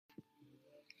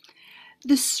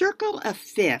The circle of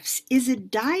fifths is a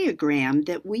diagram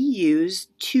that we use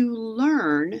to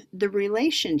learn the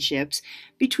relationships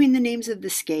between the names of the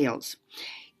scales.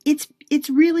 It's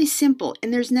really simple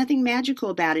and there's nothing magical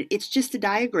about it. It's just a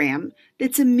diagram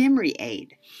that's a memory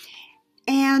aid.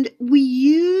 And we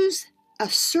use a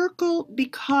circle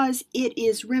because it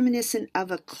is reminiscent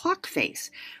of a clock face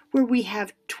where we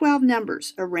have 12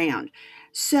 numbers around.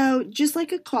 So just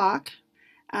like a clock,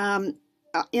 in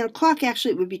a clock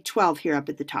actually it would be 12 here up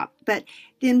at the top, but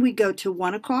then we go to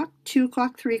 1 o'clock, 2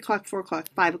 o'clock, 3 o'clock, 4 o'clock,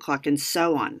 5 o'clock, and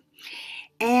so on.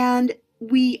 And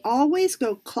we always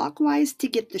go clockwise to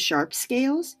get the sharp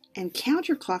scales and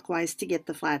counterclockwise to get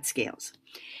the flat scales.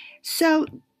 So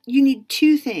you need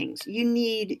two things. You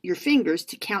need your fingers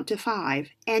to count to 5,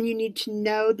 and you need to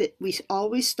know that we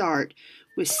always start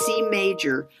with C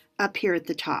major up here at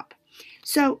the top.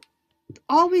 So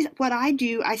always what I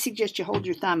do, I suggest you hold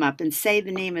your thumb up and say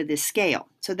the name of this scale.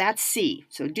 So that's C.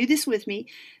 So do this with me.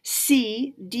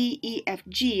 C, D, E, F,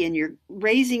 G, and you're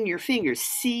raising your fingers.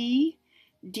 C,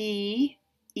 D,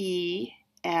 E,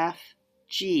 F,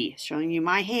 G. Showing you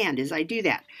my hand as I do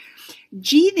that.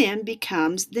 G then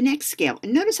becomes the next scale.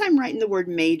 And notice I'm writing the word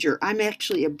major. I'm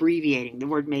actually abbreviating the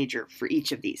word major for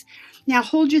each of these. Now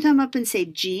hold your thumb up and say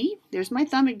G. There's my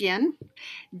thumb again.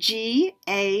 G,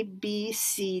 A, B,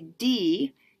 C,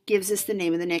 D gives us the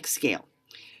name of the next scale.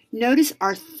 Notice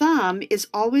our thumb is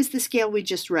always the scale we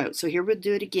just wrote. So here we'll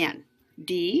do it again.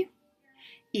 D,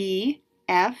 E,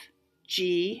 F,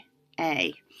 G,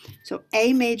 A. So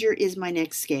A major is my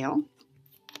next scale.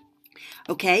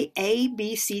 Okay, A,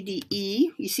 B, C, D, E.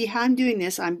 You see how I'm doing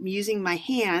this? I'm using my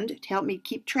hand to help me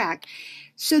keep track.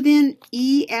 So then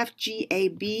E, F, G, A,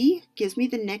 B gives me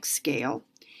the next scale.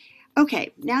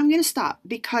 Okay, now I'm going to stop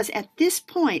because at this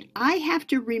point I have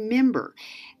to remember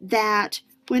that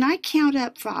when I count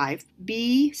up 5,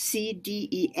 B, C, D,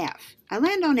 E, F, I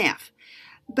land on F.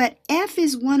 But F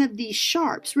is one of these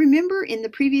sharps. Remember in the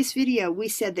previous video we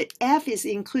said that F is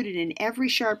included in every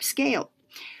sharp scale.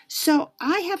 So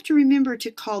I have to remember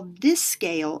to call this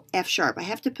scale F sharp. I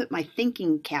have to put my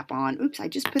thinking cap on. Oops, I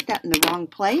just put that in the wrong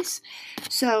place.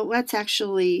 So let's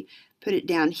actually put it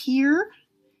down here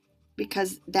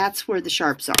because that's where the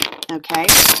sharps are, okay?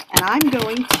 And I'm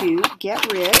going to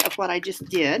get rid of what I just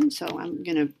did. So I'm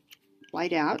going to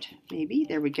white out, maybe.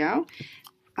 There we go.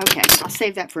 Okay, I'll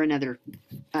save that for another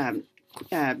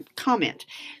comment.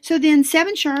 So then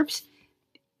 7 sharps.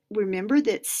 Remember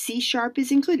that C sharp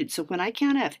is included. So when I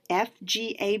count F,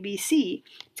 G, A, B, C,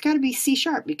 it's got to be C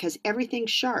sharp because everything's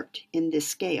sharped in this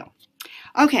scale.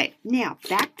 Okay, now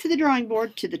back to the drawing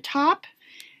board to the top.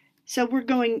 So we're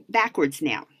going backwards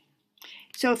now.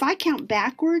 So if I count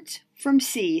backwards from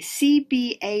C, C,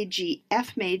 B, A, G,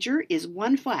 F major is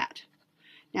 1 flat.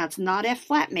 Now it's not F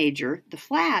flat major. The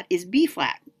flat is B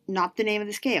flat, not the name of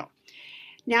the scale.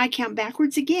 Now I count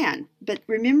backwards again, but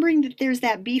remembering that there's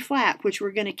that B flat, which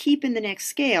we're going to keep in the next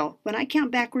scale, when I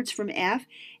count backwards from F,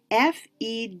 F,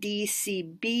 E, D, C,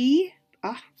 B,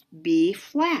 B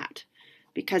flat,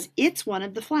 because it's one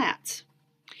of the flats.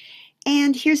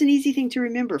 And here's an easy thing to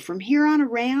remember. From here on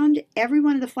around, every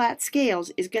one of the flat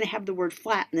scales is going to have the word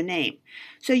flat in the name.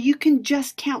 So you can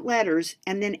just count letters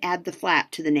and then add the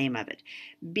flat to the name of it.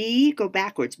 B, go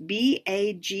backwards, B,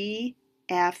 A, G,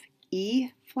 F, E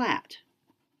flat.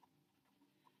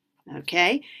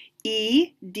 Okay,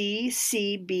 E, D,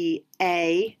 C, B,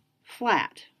 A,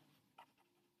 flat.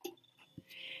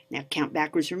 Now count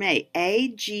backwards from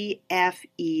A, G, F,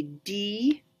 E,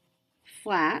 D,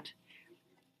 flat.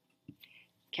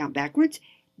 Count backwards,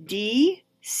 D,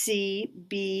 C,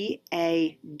 B,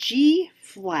 A, G,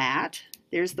 flat.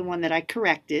 There's the one that I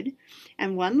corrected.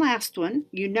 And one last one,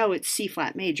 you know it's C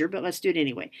flat major, but let's do it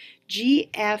anyway. G,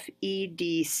 F, E,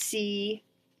 D, C,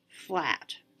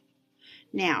 flat.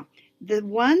 Now, the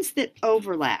ones that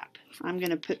overlap, I'm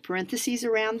going to put parentheses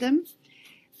around them.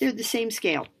 They're the same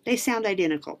scale. They sound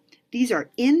identical. These are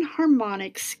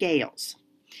inharmonic scales.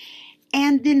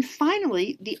 And then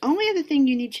finally, the only other thing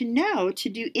you need to know to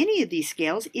do any of these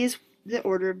scales is the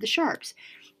order of the sharps.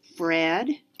 Fred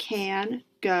can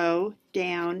go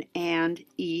down and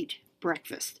eat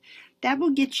breakfast. That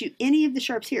will get you any of the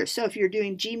sharps here. So if you're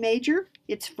doing G major,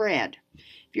 it's Fred.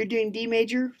 If you're doing D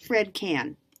major, Fred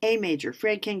can. A major,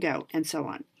 Fred can go, and so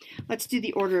on. Let's do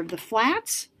the order of the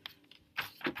flats.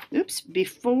 Oops,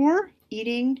 before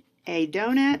eating a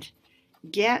donut,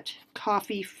 get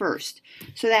coffee first.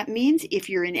 So that means if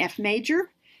you're in F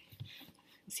major,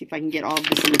 let's see if I can get all of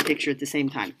this in the picture at the same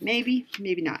time. Maybe,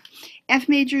 maybe not. F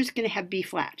major is going to have B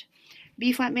flat.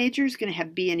 B flat major is going to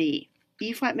have B and E.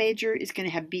 E flat major is going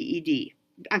to have B, E, D.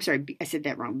 I'm sorry, I said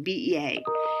that wrong. B, E, A.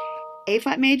 A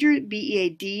flat major, B, E, A,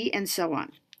 D, and so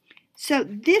on. So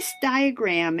this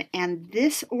diagram and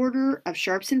this order of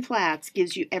sharps and flats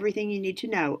gives you everything you need to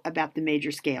know about the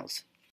major scales.